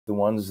the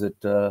ones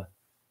that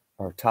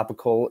are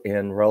topical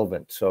and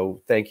relevant.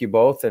 So thank you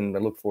both, and I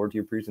look forward to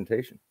your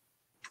presentation.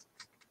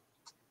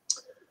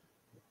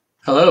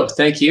 Hello,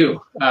 thank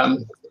you.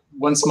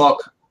 One small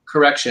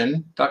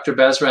correction. Dr.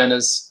 Bazran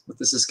is with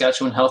the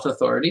Saskatchewan Health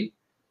Authority,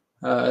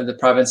 the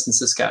province in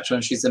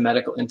Saskatchewan. She's the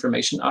Medical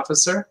Information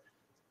Officer.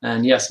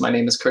 And yes, my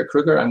name is Kurt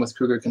Kruger. I'm with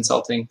Kruger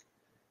Consulting.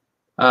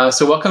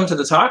 So welcome to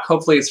the talk.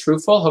 Hopefully it's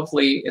fruitful.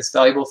 Hopefully it's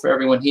valuable for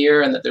everyone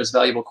here and that there's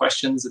valuable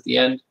questions at the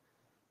end.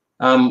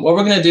 What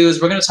we're going to do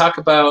is we're going to talk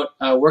about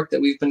work that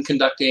we've been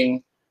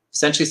conducting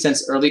essentially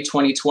since early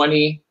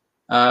 2020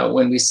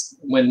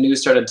 when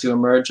news started to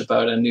emerge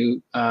about a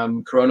new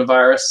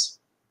coronavirus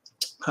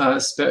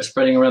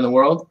spreading around the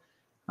world.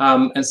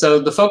 And so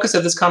the focus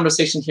of this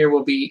conversation here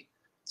will be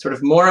sort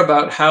of more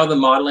about how the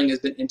modeling has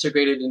been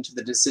integrated into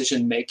the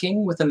decision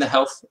making within the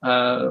health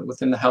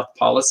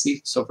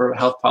policy, so for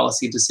health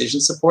policy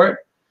decision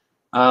support.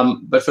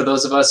 But for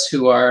those of us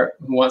who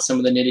want some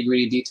of the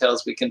nitty-gritty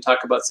details, we can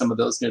talk about some of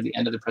those near the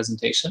end of the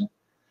presentation.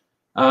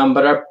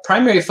 But our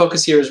primary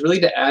focus here is really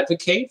to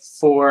advocate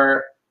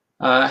for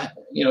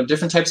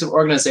different types of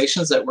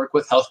organizations that work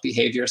with health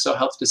behavior, so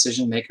health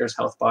decision makers,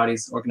 health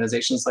bodies,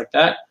 organizations like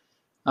that,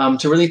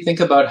 to really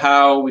think about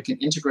how we can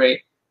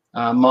integrate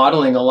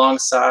modeling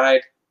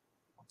alongside,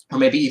 or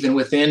maybe even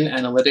within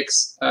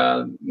analytics,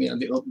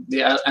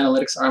 the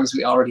analytics arms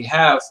we already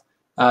have,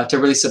 to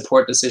really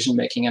support decision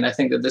making. And I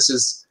think that this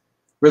is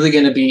really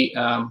going to be,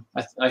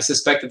 I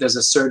suspect that there's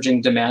a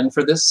surging demand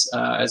for this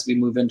as we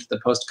move into the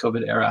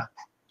post-COVID era.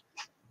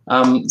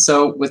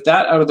 So with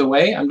that out of the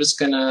way, I'm just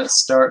going to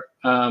start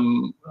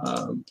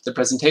the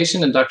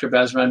presentation, and Dr.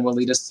 Bazran will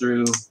lead us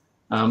through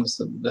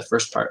the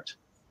first part.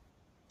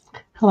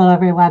 Hello,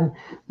 everyone.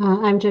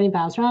 I'm Jenny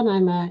Bazran.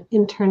 I'm an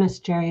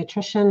internist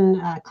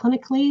geriatrician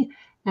clinically,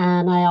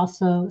 and I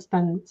also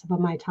spend some of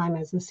my time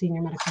as a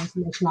senior medical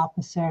information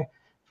officer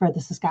for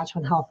the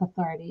Saskatchewan Health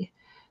Authority.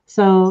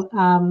 So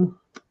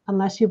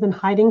unless you've been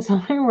hiding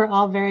somewhere, we're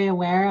all very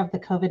aware of the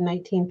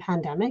COVID-19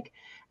 pandemic,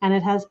 and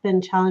it has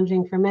been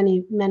challenging for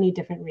many, many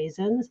different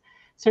reasons.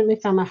 Certainly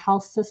from a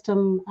health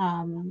system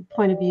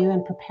point of view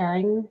and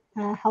preparing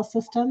a health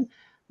system,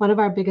 one of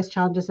our biggest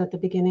challenges at the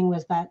beginning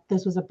was that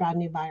this was a brand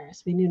new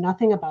virus. We knew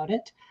nothing about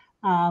it.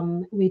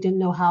 We didn't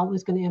know how it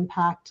was going to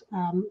impact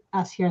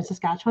us here in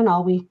Saskatchewan.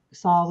 All we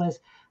saw was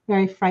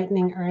very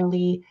frightening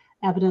early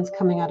evidence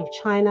coming out of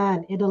China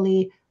and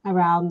Italy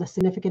around the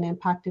significant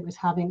impact it was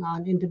having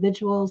on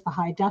individuals, the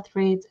high death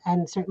rates,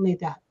 and certainly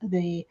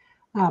the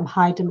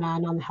high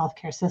demand on the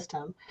healthcare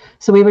system.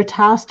 So we were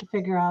tasked to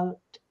figure out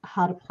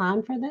how to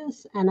plan for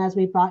this. And as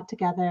we brought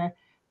together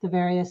the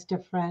various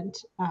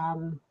different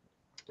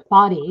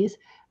bodies,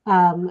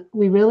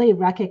 we really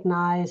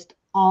recognized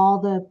all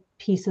the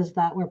pieces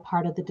that were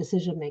part of the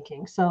decision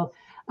making. So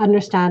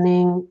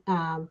understanding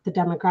the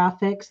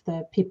demographics,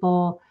 the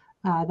people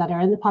that are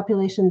in the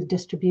population, the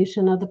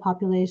distribution of the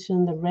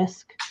population, the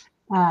risk,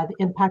 the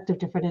impact of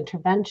different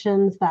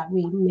interventions that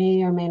we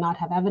may or may not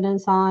have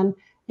evidence on,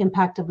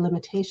 impact of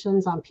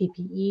limitations on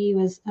PPE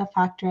was a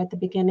factor at the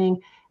beginning,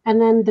 and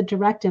then the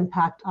direct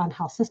impact on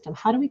health system.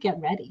 How do we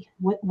get ready?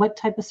 What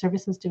type of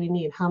services do we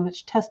need? How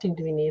much testing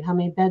do we need? How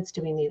many beds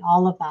do we need?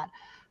 All of that.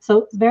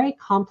 So very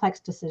complex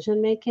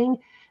decision making.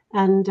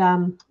 And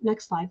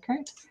next slide,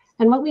 Kurt.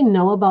 And what we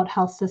know about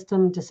health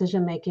system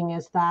decision making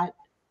is that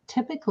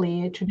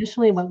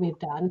traditionally what we've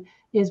done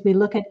is we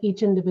look at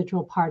each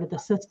individual part of the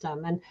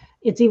system, and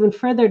it's even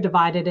further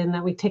divided in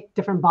that we take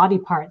different body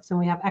parts and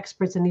we have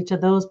experts in each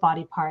of those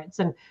body parts,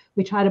 and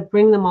we try to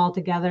bring them all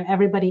together.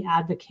 Everybody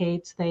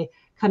advocates, they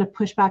kind of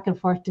push back and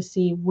forth to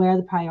see where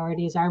the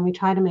priorities are, and we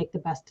try to make the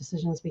best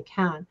decisions we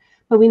can.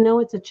 But we know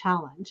it's a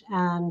challenge,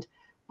 and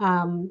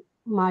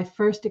my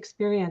first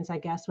experience, I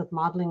guess, with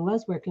modeling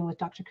was working with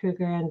Dr.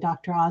 Kruger and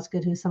Dr.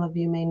 Osgood, who some of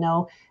you may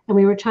know, and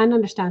we were trying to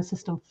understand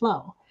system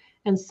flow.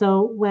 And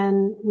so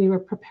when we were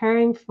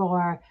preparing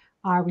for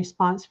our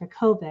response for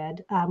COVID,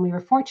 we were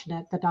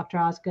fortunate that Dr.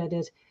 Osgood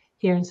is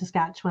here in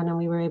Saskatchewan, and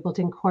we were able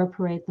to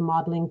incorporate the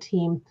modeling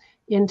team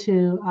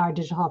into our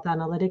digital health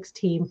analytics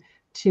team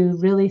to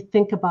really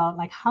think about,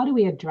 like, how do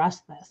we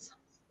address this?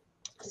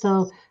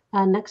 So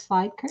next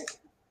slide, Kurt.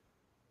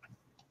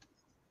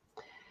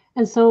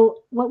 And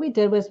so what we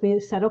did was we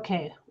said,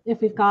 okay,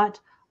 if we've got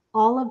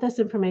all of this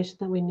information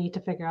that we need to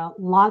figure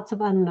out, lots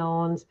of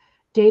unknowns,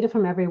 data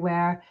from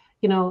everywhere,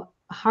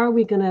 how are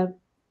we going to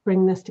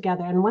bring this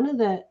together? And one of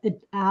the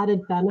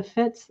added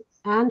benefits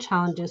and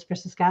challenges for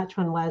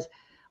Saskatchewan was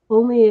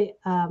only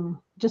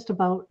just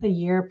about a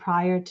year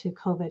prior to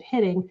COVID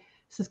hitting,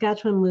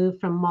 Saskatchewan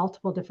moved from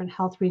multiple different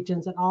health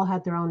regions that all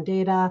had their own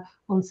data,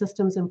 own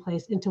systems in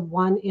place, into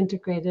one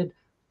integrated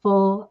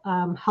full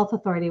health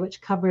authority,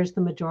 which covers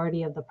the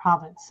majority of the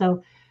province.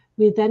 So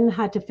we then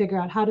had to figure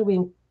out, how do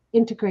we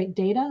integrate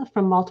data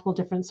from multiple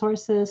different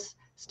sources,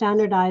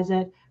 standardize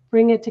it,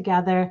 bring it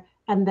together,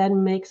 and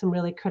then make some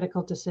really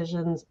critical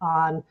decisions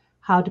on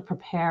how to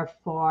prepare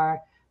for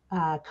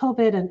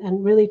COVID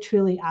and really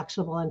truly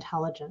actionable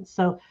intelligence.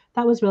 So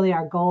that was really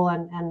our goal,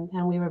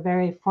 and we were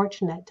very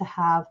fortunate to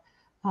have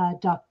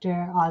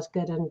Dr.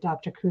 Osgood and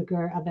Dr.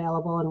 Kruger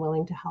available and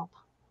willing to help.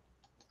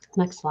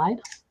 Next slide.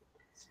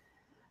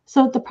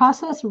 So the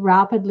process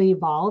rapidly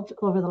evolved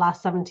over the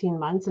last 17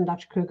 months, and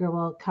Dr. Kruger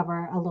will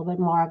cover a little bit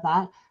more of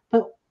that.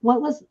 But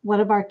what was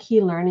one of our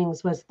key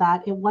learnings was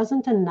that it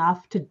wasn't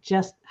enough to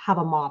just have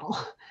a model.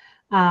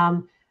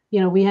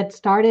 We had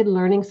started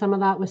learning some of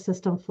that with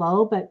system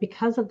flow, but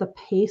because of the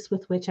pace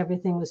with which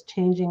everything was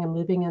changing and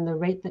moving and the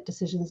rate that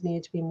decisions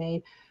needed to be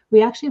made,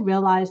 we actually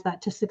realized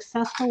that to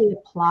successfully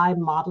apply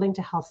modeling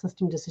to health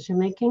system decision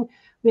making,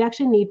 we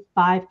actually need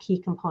 5 key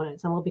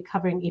components, and we'll be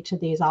covering each of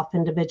these off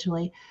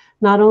individually.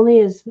 Not only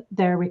is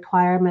there a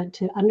requirement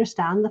to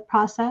understand the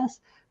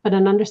process, but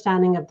an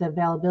understanding of the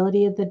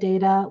availability of the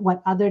data,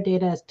 what other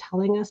data is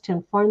telling us to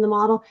inform the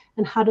model,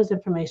 and how does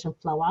information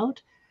flow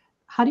out.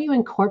 How do you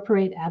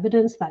incorporate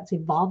evidence that's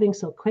evolving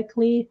so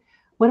quickly?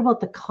 What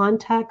about the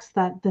context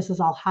that this is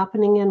all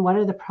happening in? What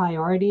are the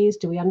priorities?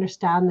 Do we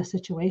understand the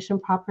situation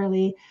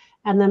properly?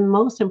 And then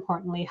most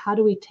importantly, how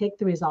do we take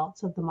the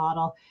results of the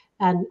model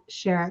and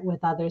share it with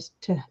others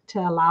to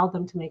allow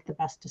them to make the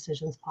best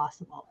decisions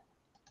possible?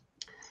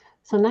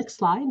 So next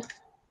slide.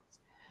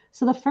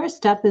 So the first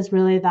step is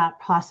really that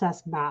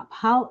process map.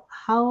 How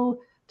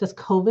does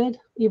COVID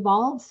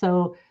evolve?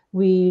 So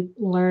we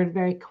learned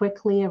very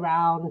quickly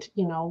around,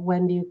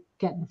 when do you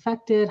get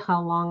infected? How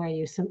long are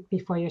you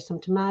before you're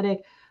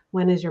symptomatic?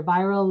 When is your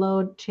viral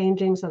load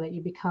changing so that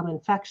you become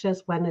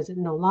infectious? When is it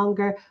no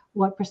longer?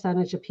 What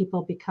percentage of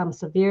people become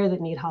severe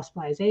that need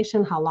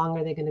hospitalization? How long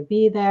are they going to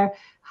be there?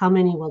 How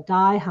many will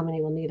die? How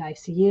many will need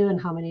ICU? And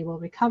how many will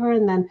recover?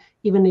 And then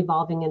even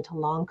evolving into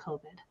long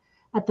COVID.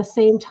 At the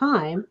same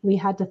time, we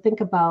had to think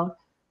about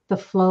the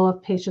flow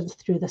of patients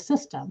through the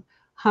system.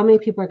 How many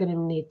people are going to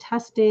need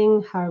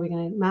testing? How are we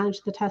going to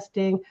manage the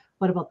testing?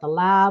 What about the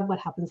lab? What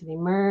happens in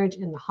Emerge,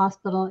 in the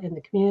hospital, in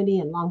the community,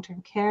 in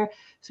long-term care?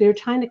 So you're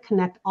trying to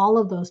connect all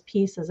of those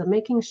pieces and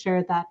making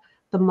sure that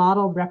the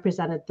model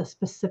represented the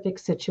specific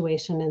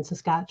situation in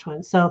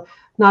Saskatchewan. So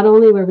not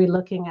only were we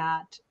looking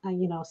at,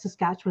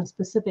 Saskatchewan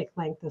specific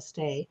length of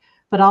stay,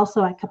 but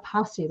also at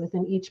capacity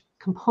within each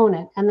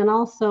component. And then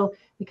also,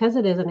 because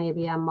it is an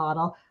ABM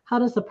model, how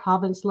does the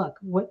province look?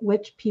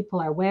 Which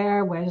people are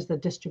where's the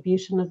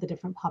distribution of the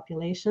different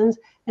populations,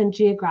 and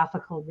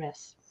geographical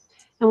risks.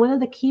 And one of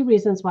the key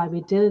reasons why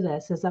we did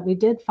this is that we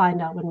did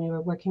find out when we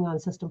were working on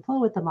system flow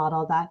with the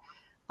model that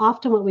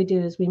often what we do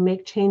is we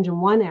make change in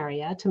one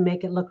area to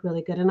make it look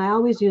really good. And I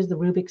always use the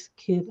Rubik's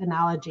Cube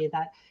analogy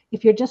that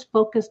if you're just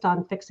focused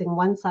on fixing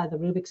one side of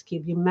the Rubik's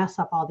Cube, you mess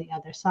up all the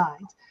other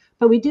sides.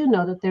 But we do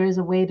know that there is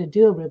a way to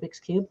do a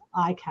Rubik's Cube.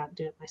 I can't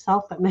do it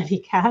myself, but many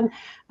can.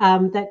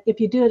 That if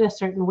you do it a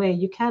certain way,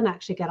 you can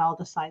actually get all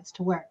the sides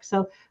to work.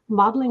 So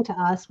modeling to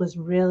us was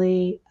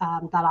really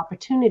that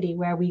opportunity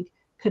where we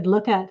could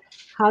look at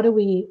how do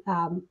we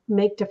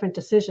make different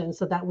decisions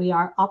so that we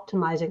are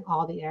optimizing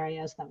all the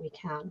areas that we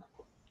can.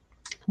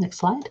 Next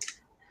slide.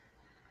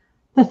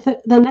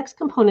 The next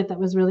component that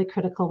was really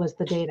critical was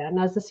the data. And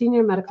as the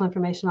Senior Medical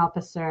Information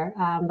Officer,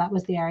 that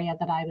was the area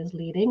that I was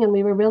leading. And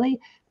we were really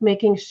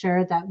making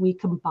sure that we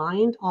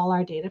combined all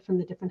our data from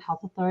the different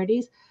health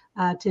authorities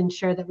to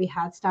ensure that we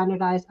had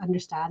standardized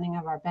understanding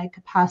of our bed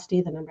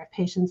capacity, the number of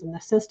patients in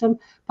the system,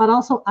 but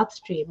also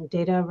upstream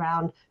data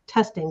around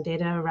testing,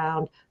 data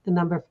around the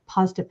number of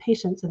positive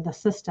patients in the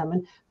system,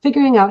 and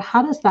figuring out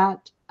how does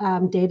that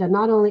data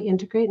not only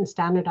integrate and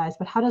standardize,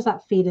 but how does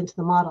that feed into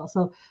the model?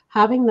 So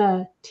having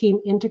the team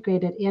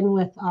integrated in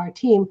with our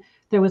team,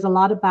 there was a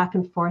lot of back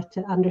and forth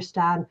to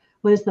understand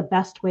what is the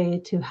best way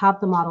to have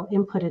the model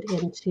inputted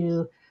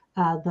into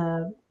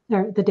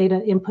the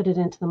data inputted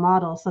into the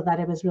model so that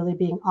it was really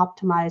being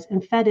optimized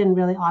and fed in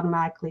really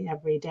automatically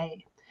every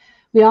day.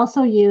 We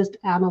also used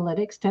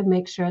analytics to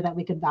make sure that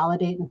we could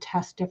validate and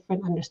test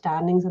different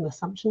understandings and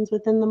assumptions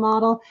within the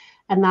model.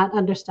 And that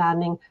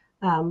understanding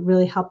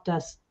really helped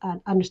us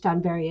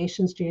understand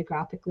variations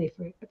geographically,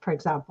 for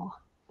example.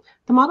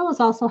 The model was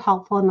also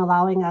helpful in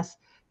allowing us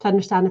to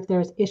understand if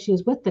there's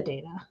issues with the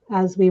data.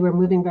 As we were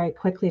moving very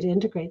quickly to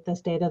integrate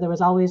this data, there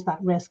was always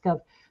that risk of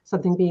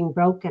something being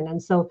broken.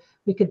 And so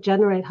we could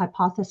generate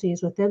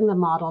hypotheses within the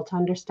model to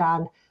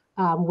understand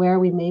where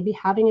we may be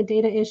having a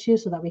data issue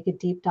so that we could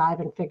deep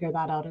dive and figure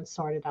that out and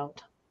sort it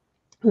out.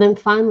 And then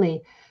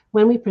finally,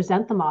 when we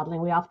present the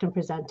modeling, we often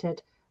present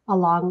it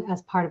along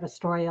as part of a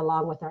story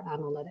along with our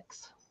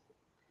analytics.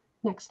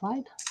 Next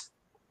slide.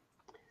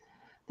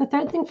 The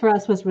third thing for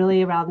us was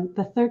really around,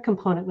 the third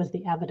component was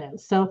the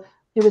evidence. So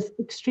it was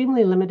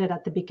extremely limited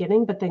at the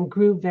beginning, but then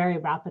grew very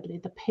rapidly.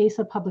 The pace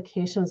of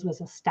publications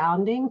was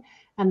astounding,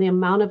 and the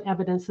amount of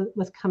evidence that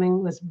was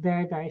coming was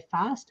very, very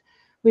fast.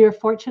 We were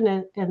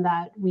fortunate in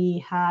that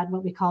we had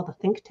what we call the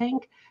think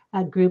tank,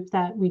 a group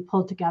that we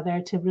pulled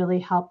together to really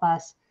help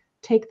us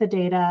take the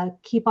data,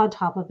 keep on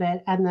top of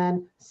it, and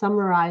then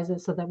summarize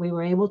it so that we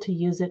were able to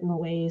use it in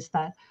ways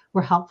that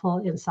were helpful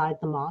inside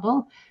the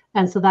model.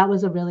 And so that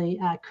was a really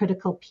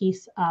critical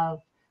piece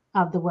of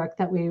the work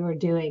that we were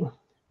doing.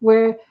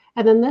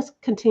 And then this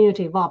continued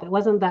to evolve. It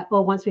wasn't that,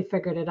 oh, once we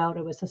figured it out,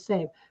 it was the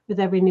same. With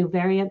every new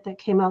variant that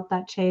came out,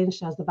 that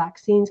changed. As the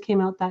vaccines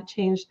came out, that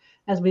changed.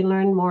 As we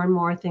learned more and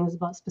more things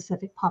about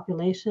specific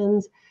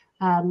populations,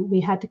 we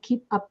had to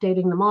keep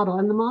updating the model.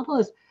 And the model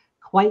is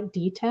quite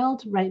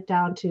detailed, right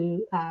down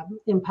to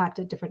impact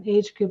at different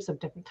age groups of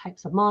different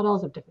types of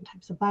models, of different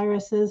types of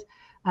viruses,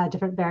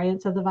 different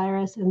variants of the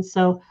virus. And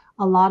so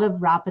a lot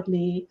of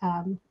rapidly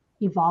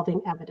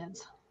evolving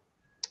evidence.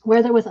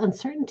 Where there was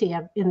uncertainty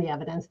in the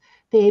evidence,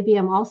 the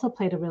ABM also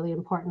played a really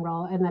important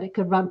role in that it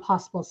could run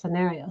possible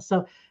scenarios.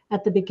 So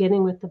at the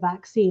beginning with the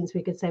vaccines,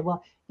 we could say,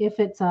 well, if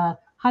it's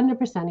 100%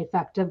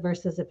 effective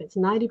versus if it's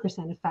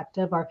 90%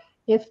 effective, or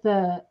if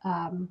the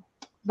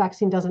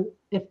vaccine doesn't,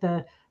 if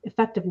the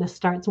effectiveness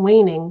starts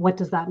waning, what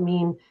does that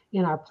mean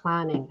in our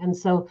planning? And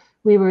so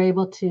we were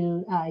able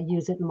to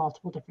use it in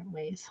multiple different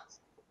ways.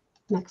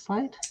 Next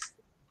slide.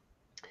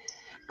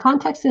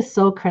 Context is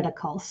so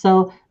critical.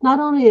 So not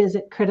only is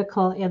it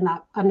critical in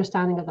that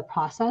understanding of the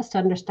process to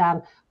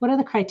understand what are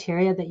the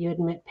criteria that you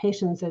admit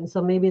patients in. So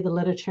maybe the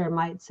literature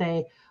might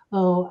say,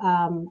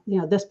 oh,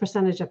 this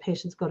percentage of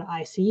patients go to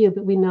ICU,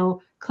 but we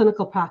know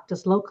clinical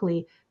practice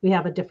locally, we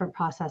have a different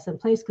process in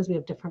place because we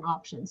have different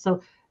options.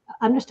 So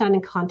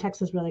understanding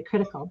context is really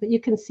critical. But you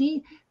can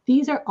see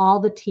these are all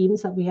the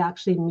teams that we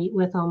actually meet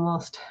with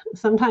almost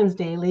sometimes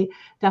daily,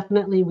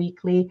 definitely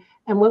weekly.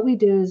 And what we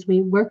do is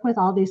we work with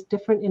all these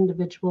different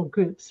individual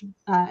groups.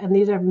 And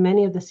these are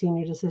many of the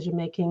senior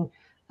decision-making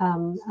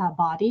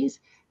bodies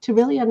to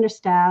really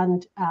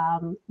understand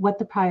what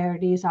the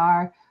priorities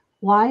are.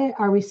 Why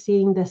are we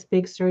seeing this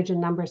big surge in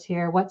numbers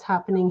here? What's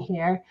happening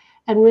here?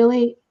 And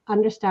really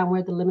understand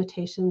where the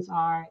limitations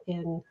are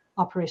in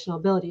operational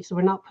ability. So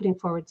we're not putting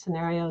forward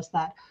scenarios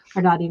that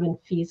are not even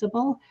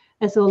feasible.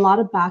 And so a lot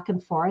of back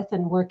and forth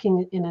and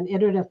working in an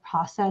iterative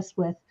process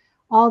with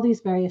all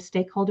these various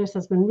stakeholders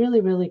has been really,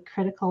 really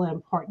critical and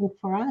important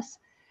for us.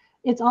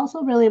 It's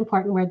also really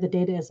important where the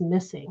data is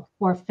missing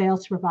or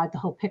fails to provide the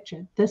whole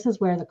picture. This is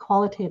where the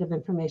qualitative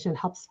information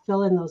helps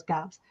fill in those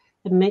gaps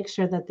and make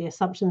sure that the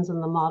assumptions in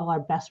the model are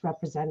best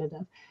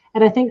representative.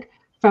 And I think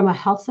from a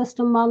health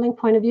system modeling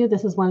point of view,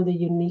 this is one of the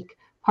unique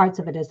parts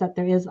of it, is that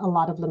there is a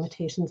lot of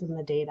limitations in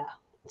the data.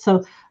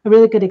 So a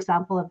really good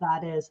example of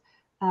that is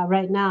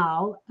right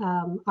now,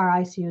 our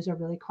ICUs are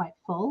really quite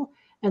full.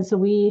 And so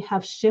we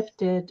have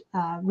shifted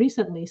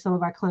recently some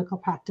of our clinical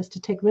practice to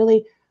take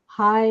really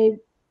high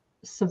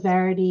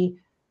severity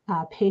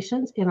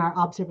patients in our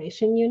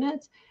observation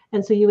units.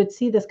 And so you would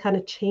see this kind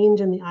of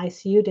change in the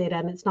ICU data,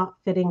 and it's not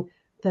fitting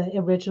the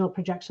original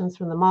projections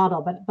from the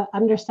model, but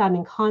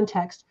understanding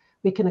context,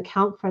 we can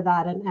account for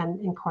that and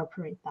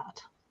incorporate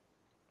that.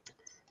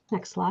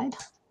 Next slide.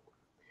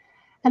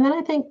 And then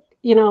I think,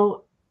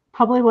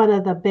 probably one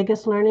of the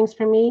biggest learnings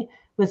for me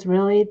was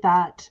really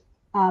that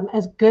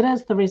as good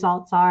as the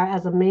results are,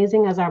 as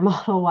amazing as our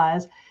model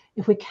was,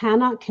 if we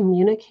cannot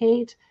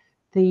communicate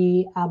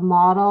the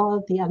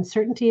model, the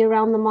uncertainty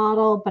around the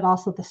model, but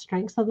also the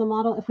strengths of the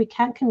model, if we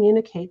can't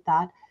communicate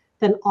that,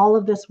 then all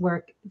of this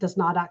work does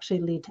not actually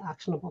lead to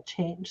actionable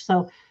change.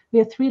 So we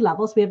have 3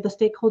 levels. We have the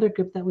stakeholder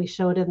group that we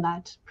showed in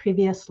that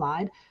previous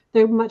slide.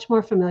 They're much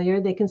more familiar.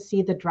 They can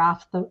see the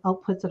draft, the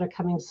outputs that are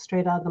coming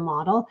straight out of the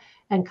model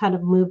and kind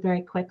of move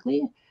very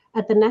quickly.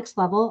 At the next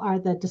level are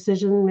the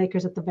decision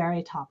makers at the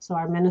very top. So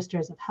our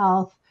ministers of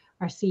health,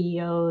 our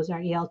CEOs, our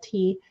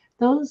ELT,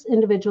 those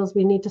individuals,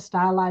 we need to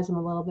stylize them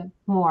a little bit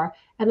more.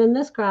 And then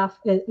this graph,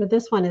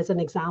 this one is an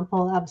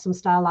example of some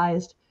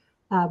stylized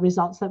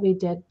results that we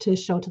did to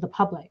show to the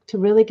public, to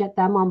really get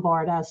them on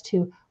board as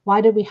to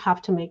why did we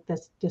have to make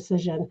this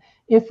decision?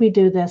 If we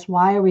do this,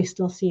 why are we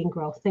still seeing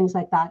growth? Things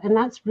like that. And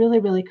that's really,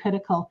 really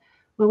critical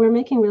when we're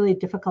making really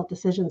difficult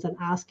decisions and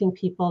asking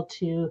people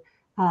to,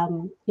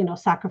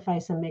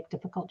 sacrifice and make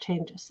difficult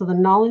changes. So the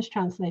knowledge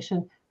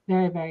translation,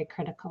 very, very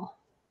critical.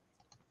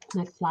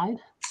 Next slide.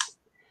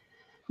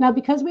 Now,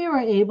 because we were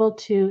able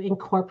to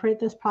incorporate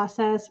this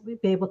process,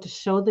 we'd be able to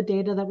show the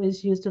data that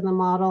was used in the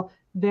model,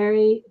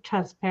 very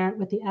transparent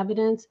with the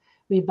evidence.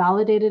 We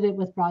validated it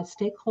with broad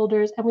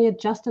stakeholders, and we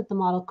adjusted the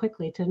model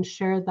quickly to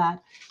ensure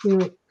that we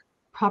were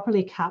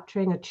properly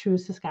capturing a true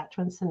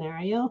Saskatchewan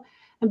scenario.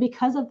 And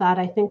because of that,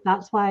 I think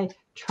that's why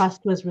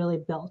trust was really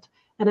built.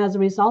 And as a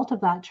result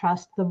of that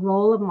trust, the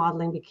role of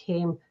modeling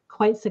became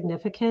quite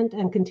significant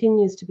and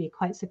continues to be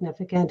quite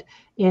significant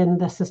in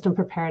the system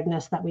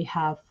preparedness that we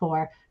have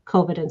for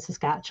COVID in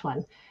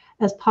Saskatchewan.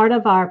 As part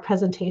of our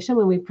presentation,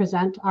 when we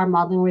present our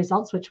modeling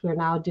results, which we're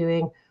now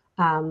doing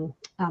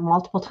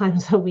multiple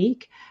times a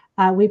week,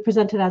 we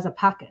present it as a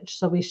package.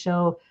 So we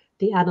show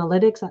the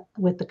analytics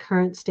with the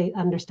current state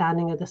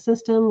understanding of the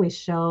system, we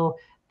show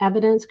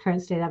evidence,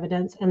 current state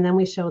evidence, and then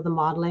we show the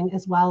modeling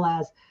as well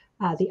as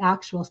the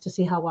actuals to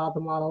see how well the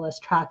model is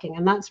tracking.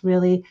 And that's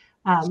really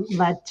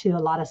led to a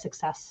lot of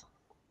success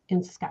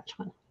in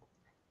Saskatchewan.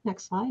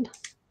 Next slide.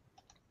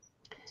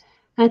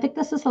 And I think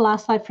this is the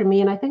last slide for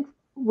me. And I think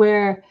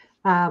where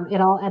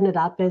it all ended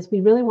up is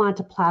we really wanted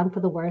to plan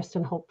for the worst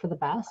and hope for the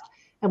best.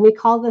 And we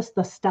call this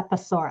the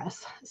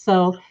Steposaurus.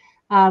 So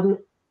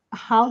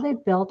how they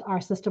built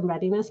our system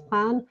readiness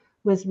plan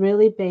was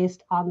really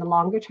based on the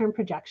longer term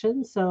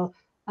projections. So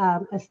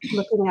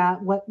looking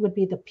at what would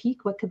be the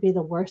peak, what could be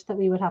the worst that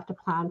we would have to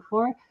plan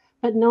for,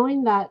 but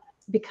knowing that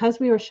because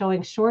we were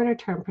showing shorter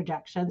term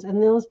projections,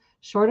 and those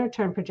shorter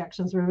term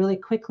projections were really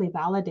quickly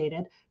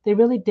validated, they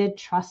really did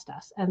trust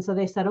us. And so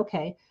they said,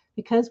 okay,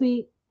 because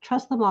we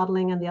trust the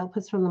modeling and the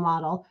outputs from the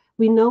model,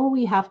 we know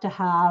we have to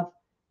have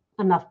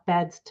enough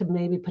beds to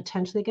maybe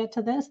potentially get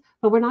to this,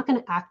 but we're not going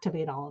to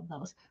activate all of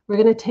those. We're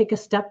going to take a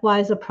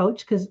stepwise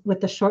approach, because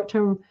with the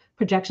short-term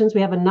projections,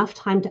 we have enough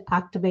time to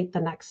activate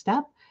the next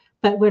step,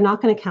 but we're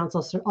not going to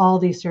cancel all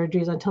these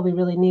surgeries until we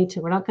really need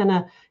to. We're not going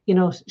to,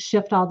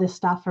 shift all this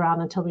stuff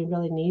around until we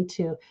really need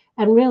to.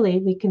 And really,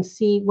 we can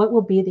see what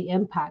will be the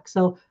impact.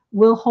 So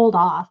we'll hold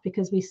off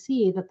because we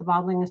see that the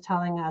modeling is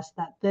telling us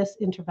that this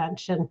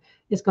intervention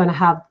is going to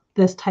have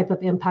this type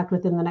of impact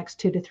within the next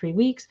 2 to 3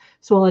 weeks.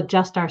 So we'll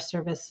adjust our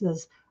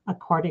services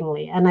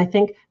accordingly. And I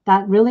think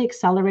that really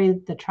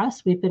accelerated the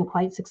trust. We've been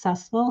quite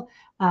successful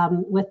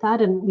with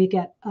that, and we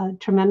get a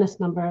tremendous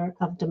number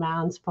of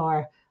demands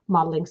for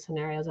modeling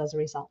scenarios as a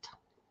result.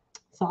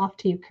 So off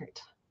to you,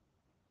 Kurt.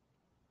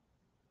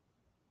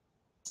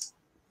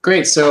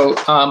 Great. So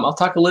I'll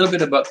talk a little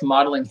bit about the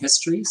modeling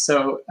history.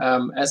 So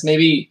as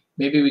maybe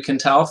we can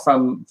tell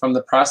from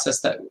the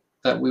process that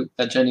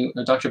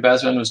Dr.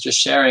 Bazran was just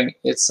sharing,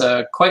 it's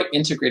a quite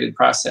integrated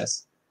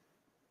process.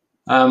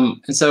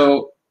 And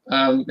so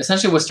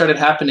essentially what started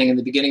happening in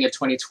the beginning of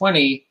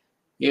 2020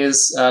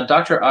 is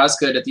Dr.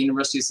 Osgood at the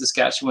University of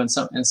Saskatchewan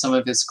and some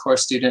of his core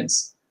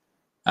students,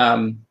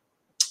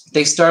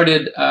 they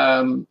started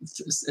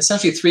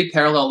essentially 3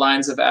 parallel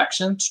lines of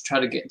action to try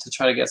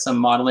to get some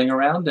modeling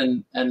around,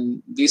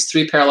 and these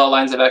 3 parallel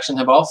lines of action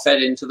have all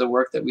fed into the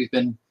work that we've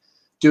been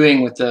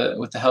doing with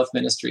the Health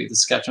Ministry, the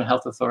Saskatchewan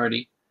Health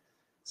Authority.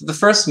 So the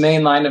first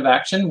main line of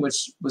action,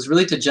 which was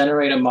really to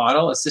generate a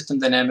model, a system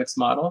dynamics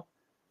model,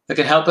 that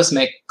could help us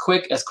make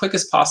as quick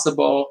as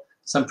possible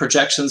some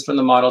projections from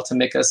the model to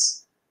make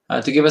us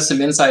to give us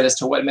some insight as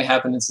to what may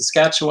happen in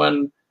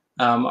Saskatchewan.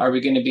 Are we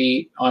going to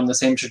be on the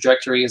same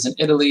trajectory as in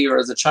Italy or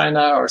as in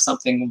China, or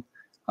something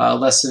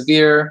less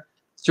severe?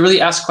 To really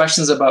ask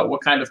questions about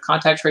what kind of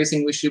contact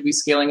tracing we should be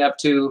scaling up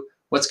to,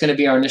 what's going to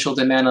be our initial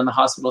demand on the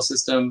hospital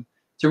system,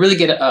 to really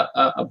get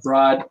a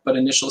broad but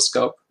initial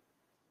scope.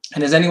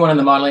 And as anyone in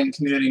the modeling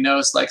community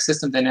knows, like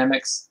system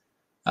dynamics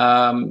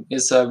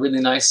is a really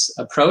nice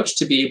approach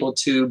to be able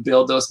to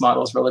build those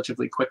models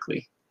relatively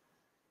quickly.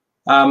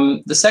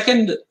 The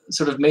second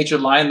sort of major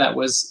line that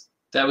was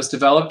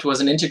developed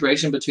was an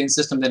integration between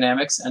system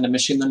dynamics and a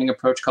machine learning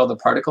approach called the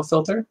particle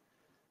filter.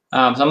 So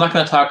I'm not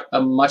going to talk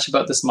much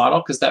about this model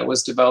because that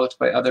was developed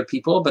by other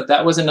people, but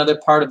that was another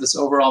part of this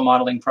overall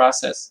modeling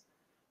process.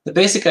 The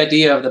basic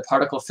idea of the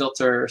particle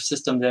filter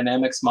system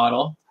dynamics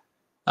model,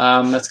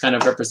 that's kind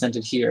of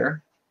represented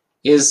here,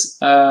 is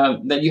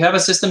that you have a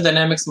system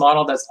dynamics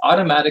model that's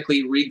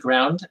automatically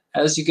reground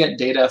as you get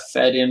data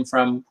fed in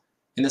from,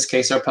 in this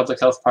case, our public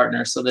health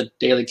partners, so the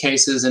daily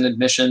cases and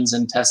admissions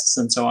and tests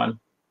and so on.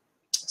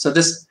 So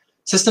this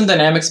system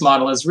dynamics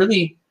model is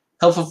really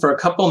helpful for a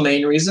couple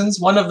main reasons.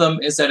 One of them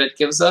is that it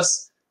gives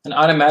us an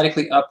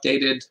automatically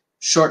updated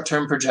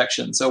short-term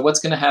projection. So what's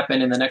going to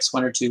happen in the next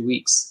 1 or 2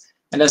 weeks?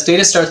 And as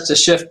data starts to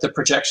shift, the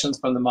projections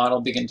from the model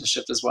begin to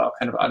shift as well,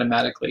 kind of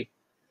automatically.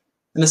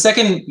 And the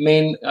second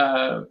main,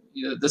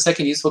 the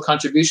second useful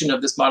contribution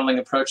of this modeling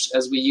approach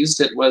as we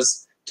used it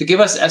was to give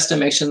us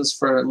estimations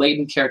for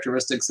latent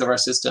characteristics of our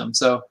system.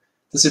 So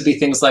this would be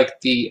things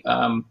like the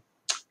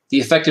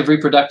effective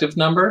reproductive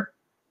number,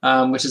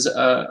 which is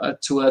a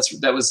tool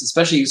that was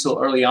especially useful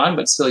early on,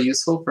 but still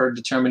useful for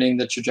determining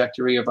the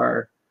trajectory of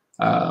our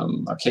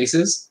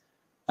cases.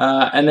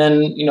 And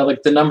then,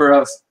 like the number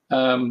of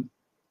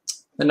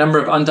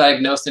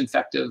undiagnosed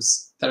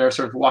infectives that are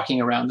sort of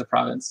walking around the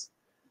province.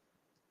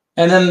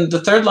 And then the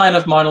third line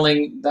of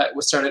modeling that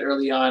was started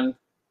early on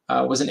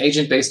was an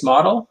agent-based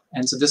model.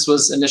 And so this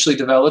was initially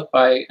developed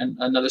by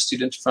another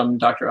student from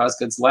Dr.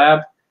 Osgood's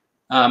lab.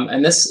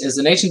 And this is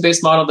an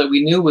agent-based model that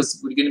we knew was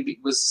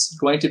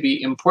going to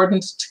be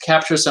important to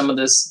capture some of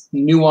this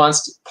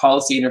nuanced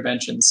policy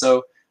intervention.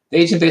 So the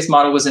agent-based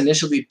model was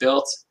initially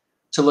built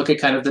to look at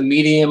kind of the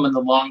medium and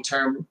the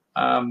long-term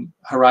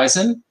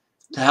horizon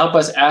to help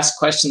us ask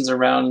questions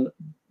around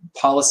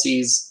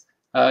policies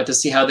to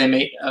see how they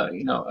may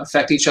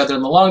affect each other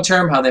in the long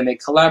term, how they may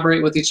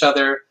collaborate with each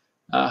other,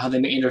 how they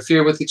may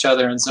interfere with each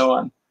other, and so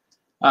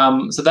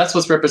on. So that's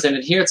what's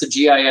represented here. It's a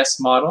GIS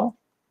model.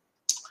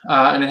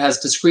 And it has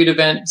discrete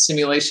event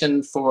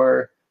simulation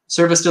for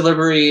service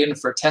delivery and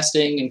for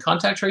testing and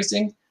contact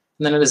tracing.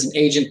 And then it is an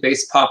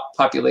agent-based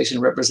population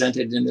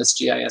represented in this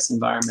GIS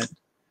environment.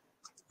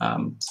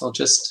 So I'll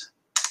just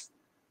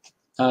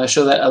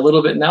show that a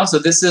little bit now. So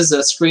this is a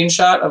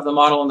screenshot of the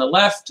model on the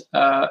left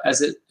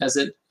as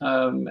it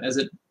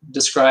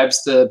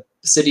describes the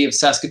city of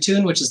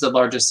Saskatoon, which is the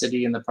largest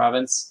city in the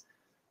province.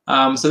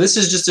 So this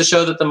is just to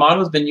show that the model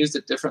has been used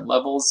at different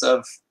levels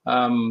of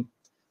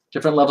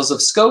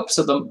scope.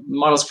 So the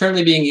model is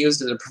currently being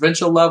used at a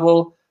provincial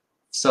level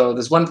So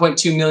there's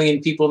 1.2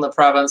 million people in the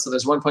province, so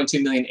there's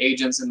 1.2 million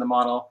agents in the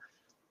model.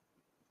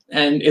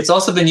 And it's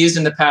also been used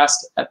in the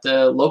past at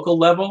the local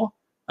level,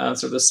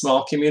 so the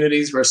small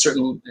communities where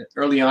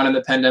early on in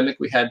the pandemic,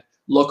 we had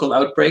local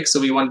outbreaks, so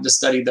we wanted to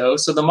study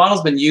those. So the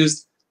model's been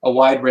used a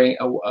wide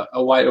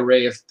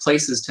array of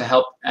places to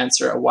help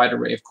answer a wide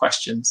array of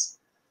questions.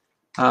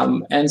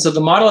 And so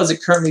the model as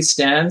it currently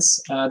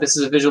stands, this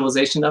is a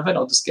visualization of it.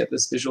 I'll just get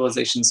this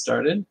visualization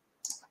started.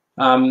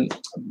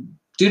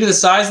 Due to the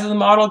size of the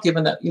model,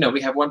 given that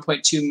we have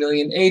 1.2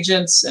 million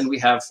agents, and we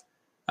have,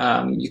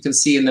 you can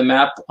see in the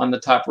map on the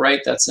top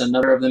right, that's a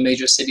number of the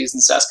major cities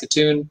in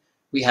Saskatoon.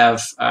 We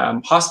have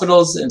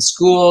hospitals and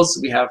schools.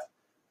 We have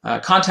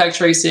contact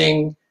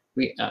tracing.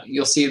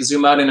 You'll see it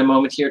zoom out in a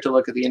moment here to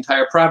look at the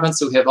entire province.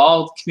 So we have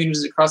all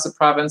communities across the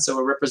province. So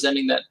we're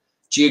representing that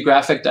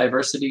geographic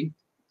diversity.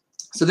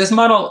 So this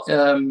model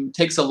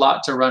takes a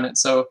lot to run it.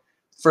 So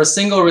for a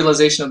single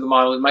realization of the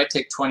model, it might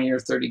take 20 or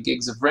 30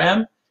 gigs of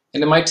RAM,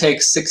 and it might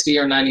take 60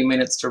 or 90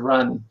 minutes to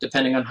run,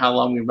 depending on how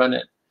long we run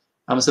it.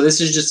 So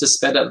this is just a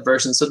sped up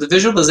version. So the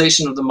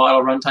visualization of the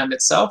model runtime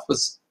itself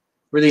was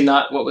really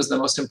not what was the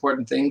most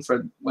important thing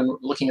for when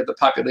looking at the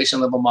population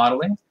level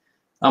modeling.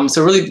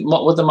 So really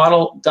what the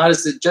model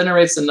does is it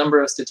generates a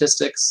number of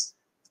statistics,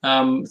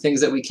 things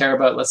that we care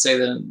about, let's say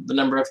the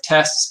number of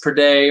tests per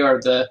day,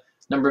 or the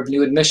number of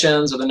new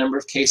admissions, or the number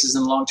of cases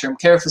in long-term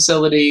care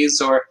facilities,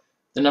 or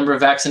the number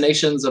of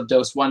vaccinations of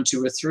dose 1,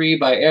 2, or 3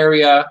 by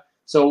area.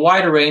 So a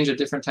wider range of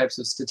different types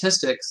of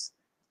statistics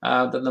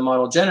that the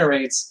model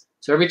generates.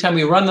 So every time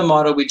we run the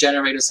model, we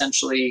generate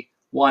essentially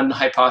one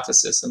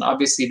hypothesis. And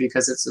obviously,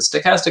 because it's a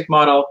stochastic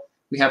model,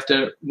 we have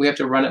to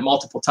run it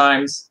multiple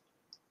times.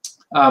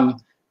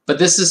 But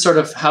this is sort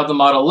of how the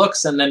model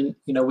looks, and then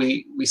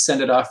we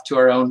send it off to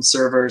our own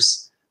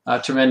servers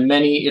to run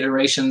many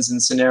iterations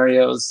and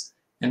scenarios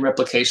and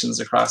replications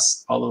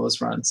across all of those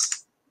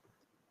runs.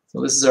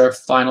 So this is our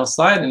final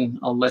slide, and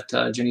I'll let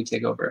Jenny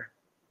take over.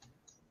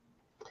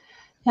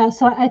 Yeah,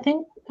 so I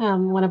think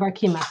one of our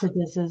key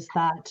messages is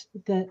that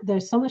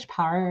there's so much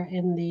power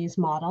in these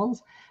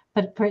models,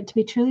 but for it to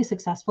be truly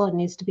successful, it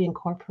needs to be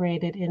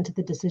incorporated into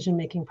the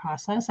decision-making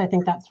process. I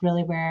think that's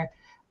really where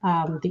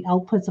the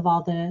outputs of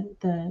all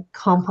the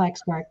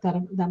complex work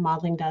that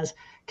modeling does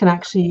can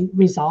actually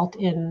result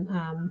in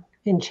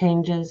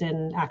changes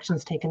in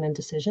actions taken and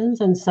decisions.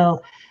 And so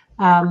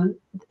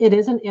it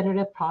is an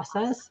iterative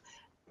process.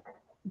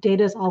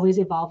 Data is always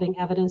evolving,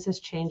 evidence is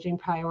changing,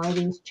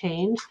 priorities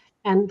change.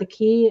 And the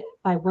key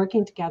by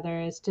working together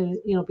is to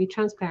be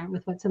transparent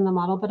with what's in the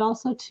model, but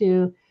also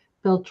to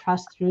build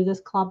trust through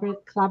this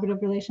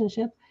collaborative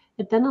relationship.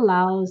 It then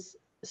allows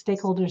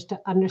stakeholders to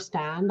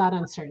understand that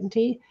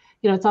uncertainty.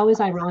 It's always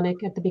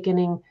ironic at the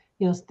beginning,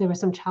 there were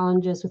some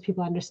challenges with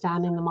people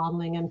understanding the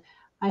modeling, and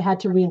I had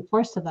to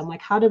reinforce to them,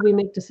 like, how did we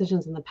make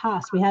decisions in the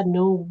past? We had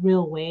no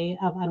real way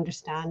of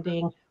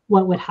understanding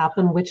what would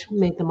happen, which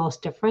made the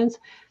most difference,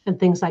 and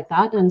things like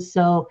that. And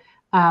so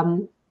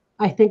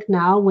I think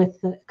now with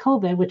the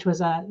COVID, which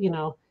was a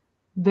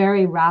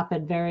very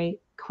rapid, very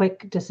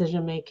quick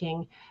decision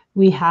making,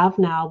 we have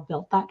now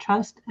built that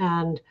trust,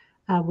 and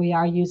we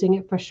are using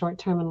it for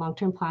short-term and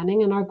long-term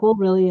planning. And our goal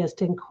really is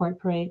to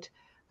incorporate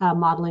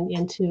modeling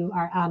into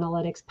our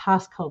analytics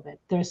past COVID.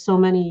 There's so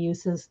many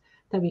uses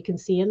that we can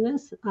see in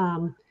this,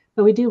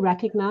 but we do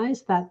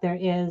recognize that there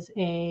is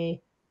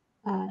a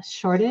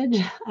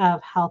shortage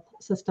of health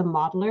system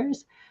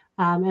modelers,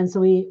 and so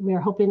we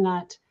are hoping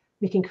that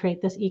we can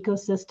create this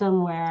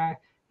ecosystem where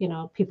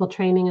people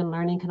training and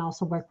learning can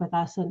also work with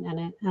us,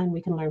 and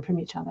we can learn from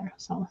each other.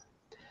 So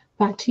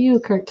back to you,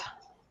 Kurt.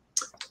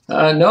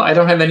 No, I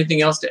don't have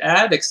anything else to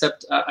add,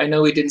 except I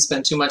know we didn't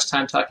spend too much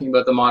time talking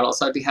about the model,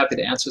 so I'd be happy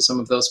to answer some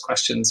of those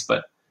questions.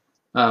 But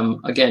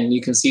again,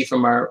 you can see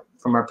from our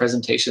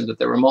presentation that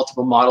there were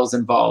multiple models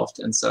involved,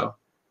 and so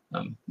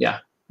yeah,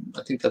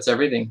 I think that's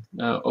everything.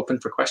 Open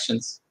for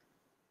questions.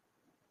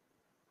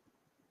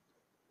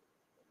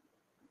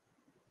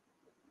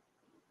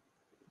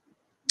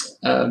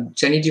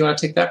 Jenny, do you want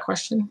to take that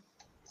question?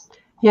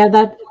 Yeah,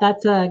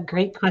 that's a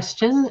great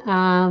question,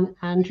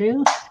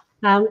 Andrew.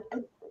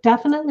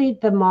 Definitely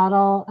the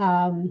model,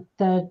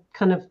 the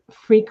kind of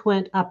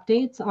frequent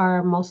updates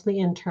are mostly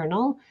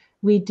internal.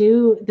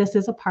 This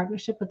is a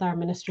partnership with our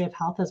Ministry of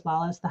Health as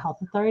well as the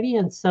Health Authority.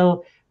 And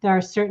so there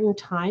are certain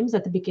times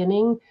at the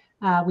beginning,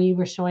 we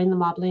were showing the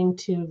modeling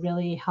to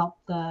really help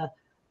the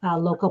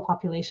local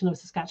population of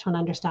Saskatchewan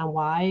understand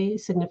why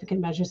significant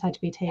measures had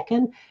to be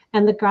taken.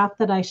 And the graph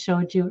that I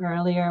showed you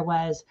earlier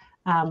was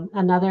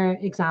another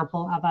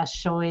example of us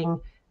showing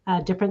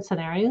different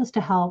scenarios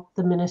to help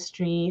the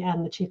ministry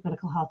and the Chief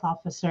Medical Health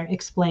Officer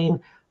explain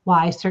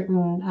why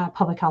certain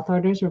public health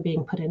orders were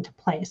being put into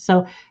place.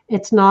 So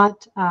it's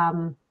not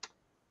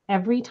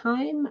every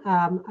time.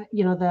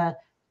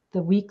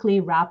 The weekly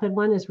rapid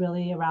one is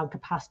really around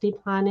capacity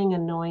planning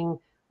and knowing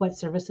what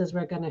services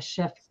we're going to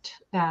shift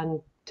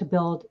and to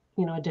build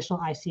additional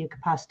ICU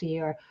capacity,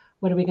 or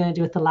what are we going to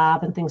do with the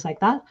lab and things like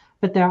that.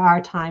 But there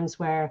are times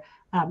where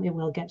it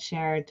will get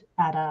shared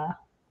at a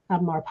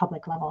more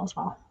public level as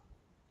well.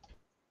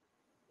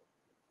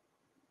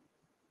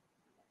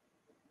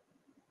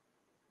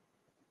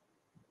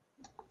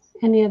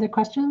 Any other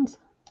questions?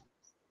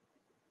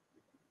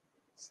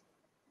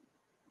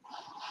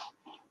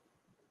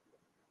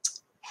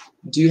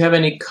 Do you have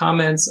any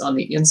comments on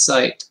the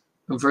insight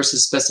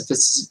versus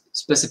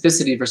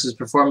specificity versus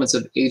performance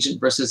of agent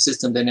versus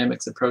system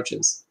dynamics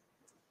approaches?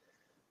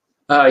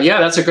 Yeah,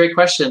 that's a great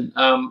question.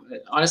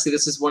 Honestly,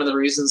 this is one of the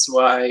reasons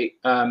why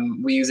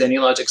we use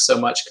AnyLogic so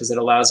much, because it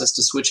allows us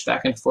to switch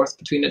back and forth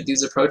between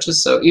these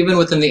approaches. So even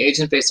within the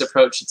agent-based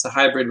approach, it's a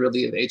hybrid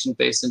really of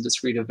agent-based and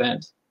discrete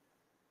event.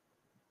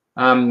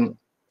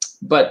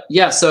 But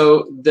yeah,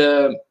 so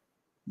the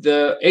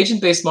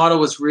agent-based model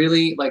was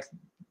really like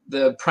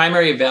the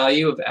primary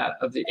value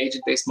of the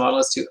agent-based model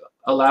is to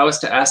allow us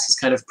to ask these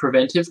kind of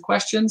preventive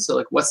questions. So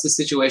like, what's the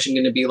situation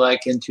going to be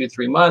like in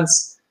 2-3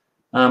 months?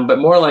 But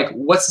more like,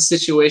 what's the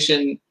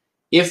situation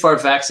if our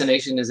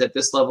vaccination is at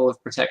this level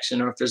of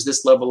protection, or if there's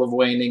this level of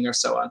waning, or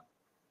so on.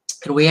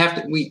 And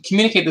we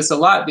communicate this a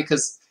lot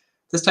because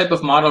this type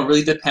of model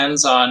really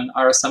depends on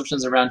our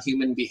assumptions around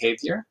human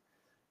behavior.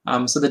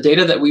 So the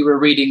data that we were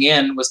reading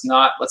in was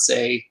not, let's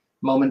say,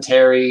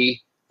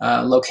 momentary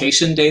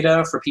location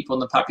data for people in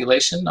the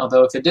population,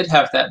 although if it did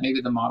have that,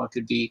 maybe the model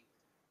could be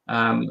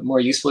more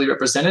usefully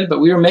represented.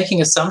 But we were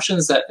making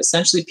assumptions that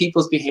essentially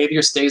people's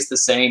behavior stays the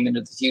same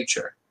into the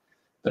future.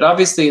 But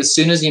obviously, as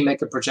soon as you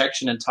make a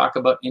projection and talk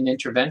about an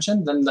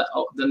intervention, then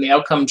the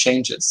outcome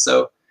changes.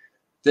 So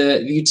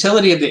the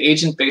utility of the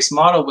agent-based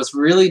model was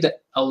really to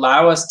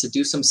allow us to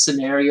do some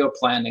scenario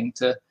planning,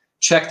 to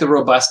check the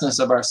robustness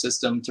of our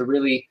system, to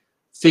really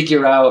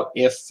figure out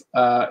if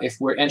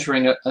we're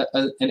entering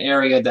an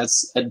area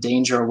that's a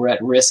danger, or we're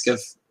at risk of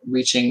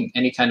reaching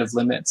any kind of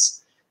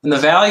limits. And the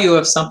value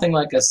of something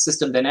like a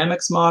system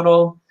dynamics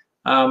model,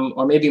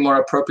 or maybe more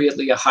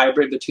appropriately a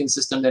hybrid between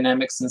system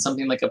dynamics and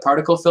something like a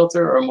particle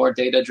filter, or a more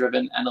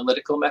data-driven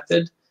analytical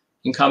method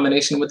in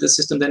combination with the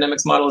system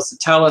dynamics model, is to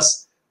tell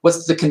us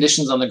what's the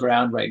conditions on the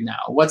ground right now,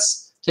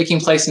 what's taking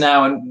place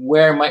now, and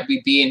where might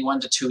we be in 1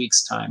 to 2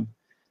 weeks' time.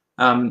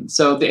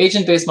 So the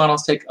agent-based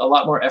models take a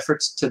lot more effort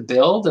to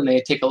build, and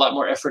they take a lot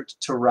more effort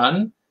to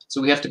run.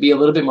 So we have to be a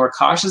little bit more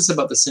cautious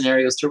about the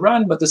scenarios to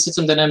run, but the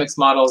system dynamics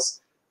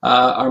models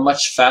are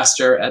much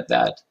faster at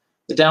that.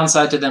 The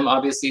downside to them,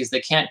 obviously, is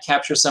they can't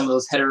capture some of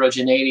those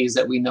heterogeneities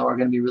that we know are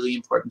going to be really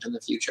important in the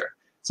future.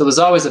 So there's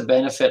always a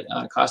benefit,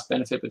 cost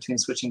benefit between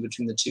switching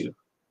between the two.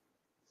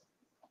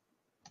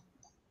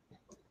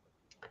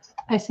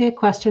 I see a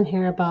question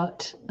here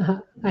about,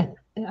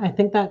 I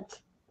think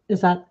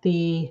is that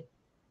the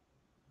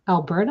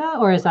Alberta,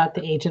 or is that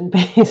the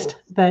agent-based?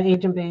 The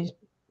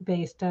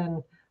agent-based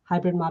and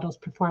hybrid models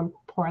perform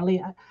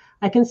poorly.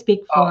 I can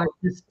speak for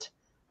just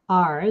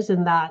ours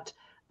in that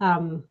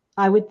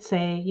I would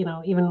say,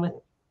 even with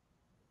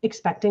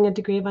expecting a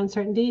degree of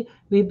uncertainty,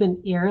 we've been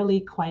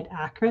eerily quite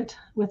accurate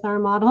with our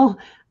model,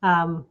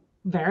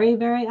 very,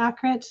 very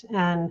accurate.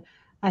 And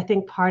I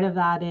think part of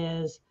that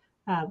is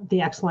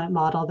the excellent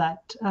model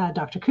that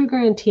Dr. Kruger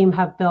and team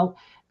have built.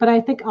 But I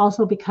think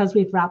also because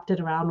we've wrapped it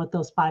around with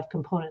those 5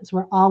 components,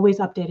 we're always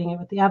updating it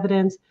with the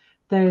evidence.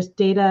 There's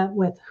data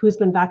with who's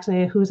been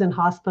vaccinated, who's in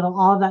hospital,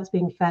 all of that's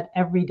being fed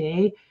every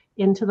day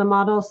into the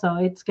model. So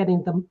it's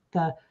getting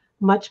the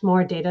much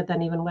more data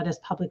than even what is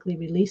publicly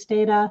released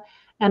data.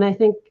 And I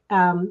think,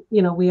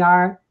 we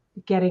are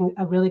getting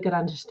a really good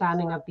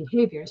understanding of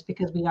behaviors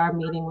because we are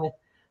meeting with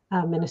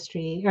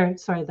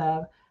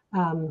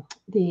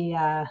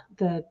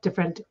the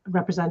different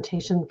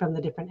representation from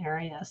the different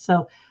areas.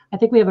 So I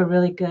think we have a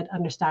really good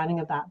understanding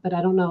of that, but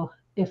I don't know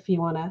if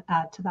you want to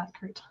add to that,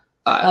 Kurt.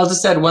 I'll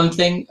just add one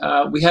thing.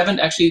 We haven't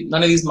actually,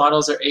 none of these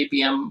models are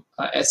ABM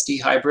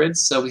SD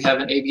hybrids. So we have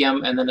an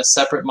ABM and then a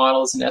separate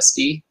model is an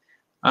SD.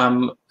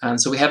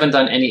 And so we haven't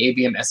done any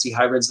ABM SD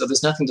hybrids, so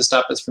there's nothing to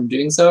stop us from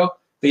doing so.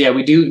 But yeah,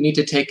 we do need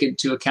to take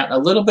into account a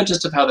little bit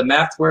just of how the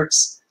math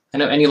works. I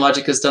know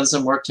AnyLogic has done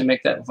some work to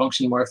make that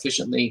function more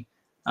efficiently.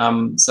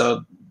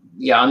 So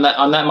yeah, on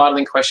that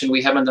modeling question,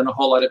 we haven't done a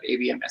whole lot of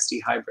ABM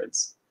SD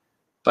hybrids.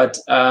 But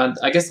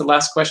I guess the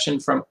last question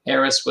from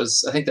Eris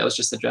was, I think that was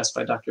just addressed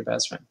by Dr.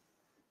 Basran.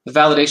 The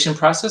validation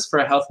process for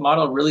a health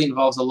model really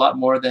involves a lot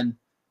more than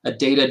a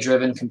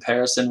data-driven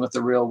comparison with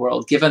the real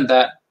world, given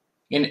that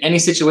in any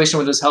situation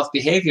where there's health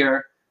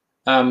behavior,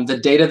 the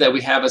data that we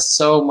have is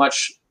so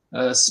much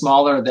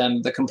smaller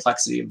than the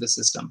complexity of the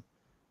system.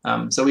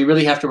 So we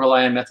really have to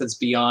rely on methods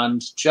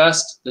beyond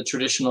just the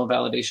traditional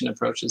validation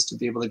approaches to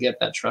be able to get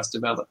that trust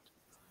developed.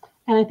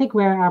 And I think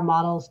where our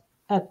models,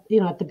 at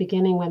the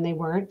beginning when they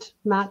weren't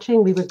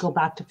matching, we would go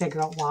back to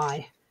figure out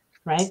why,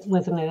 right?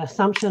 Was it an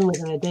assumption?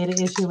 Was it a data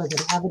issue? Was it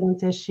an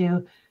evidence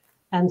issue?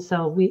 And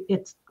so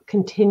it's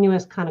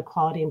continuous kind of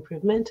quality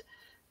improvement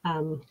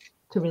to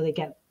really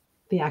get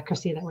the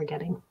accuracy that we're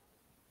getting.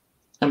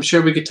 I'm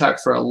sure we could talk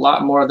for a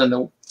lot more than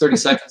the 30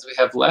 seconds we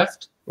have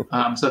left.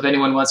 So if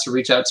anyone wants to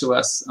reach out to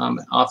us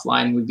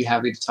offline, we'd be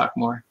happy to talk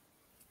more.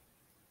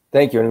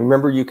 Thank you. And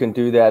remember, you can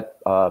do that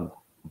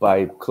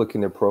by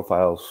clicking their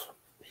profiles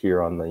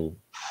here on the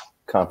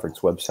conference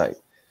website.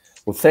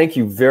 Well, thank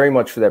you very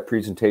much for that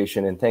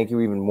presentation, and thank you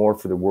even more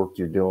for the work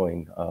you're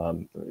doing.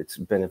 It's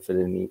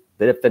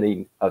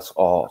benefiting us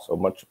all, so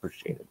much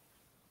appreciated.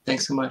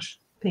 Thanks so much.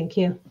 Thank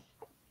you.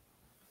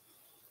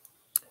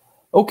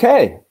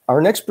 Okay,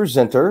 our next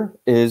presenter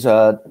is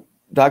Dr.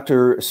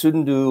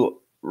 Sudhindu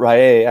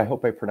Raye. I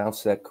hope I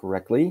pronounced that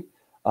correctly,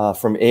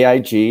 from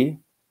AIG. He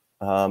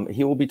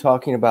will be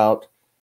talking about